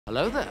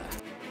Hello there.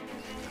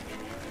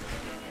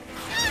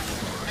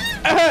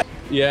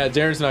 Yeah,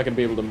 Darren's not gonna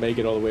be able to make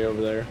it all the way over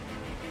there.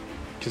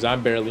 Because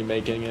I'm barely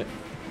making it.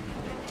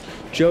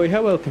 Joey,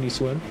 how well can you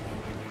swim?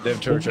 They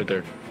have turrets right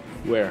there.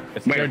 Where?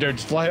 There,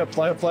 just fly up,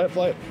 fly up, fly up,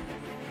 fly up.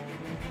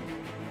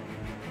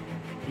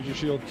 Use your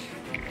shield.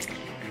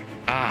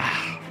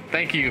 Ah,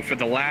 thank you for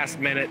the last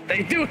minute.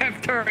 They do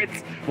have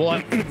turrets. Well,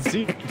 I couldn't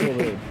see until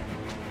then.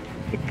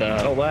 With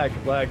the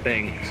lag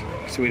thing.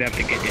 So we'd have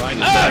to get Ryan,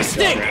 Ah,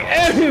 stick!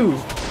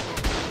 Ew!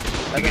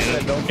 Like I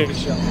said, don't get a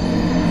shot.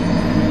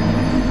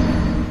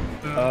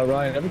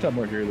 Ryan, every time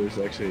we're here, there's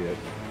actually a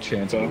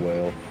chance of a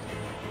whale.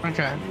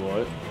 Okay.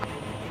 What?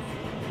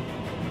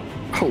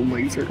 Oh,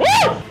 laser.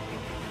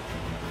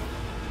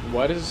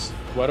 Why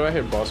do I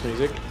hear boss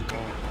music?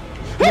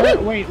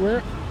 Wait,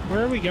 where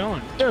are we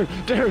going?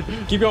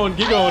 Darren! Keep going,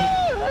 keep going.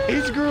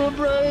 He's growing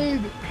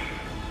brain!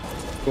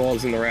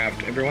 Balls in the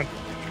raft, everyone.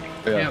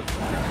 Yeah.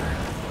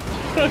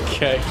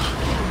 Okay.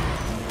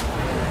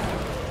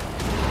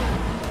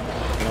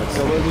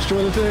 So let's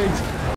destroy the things.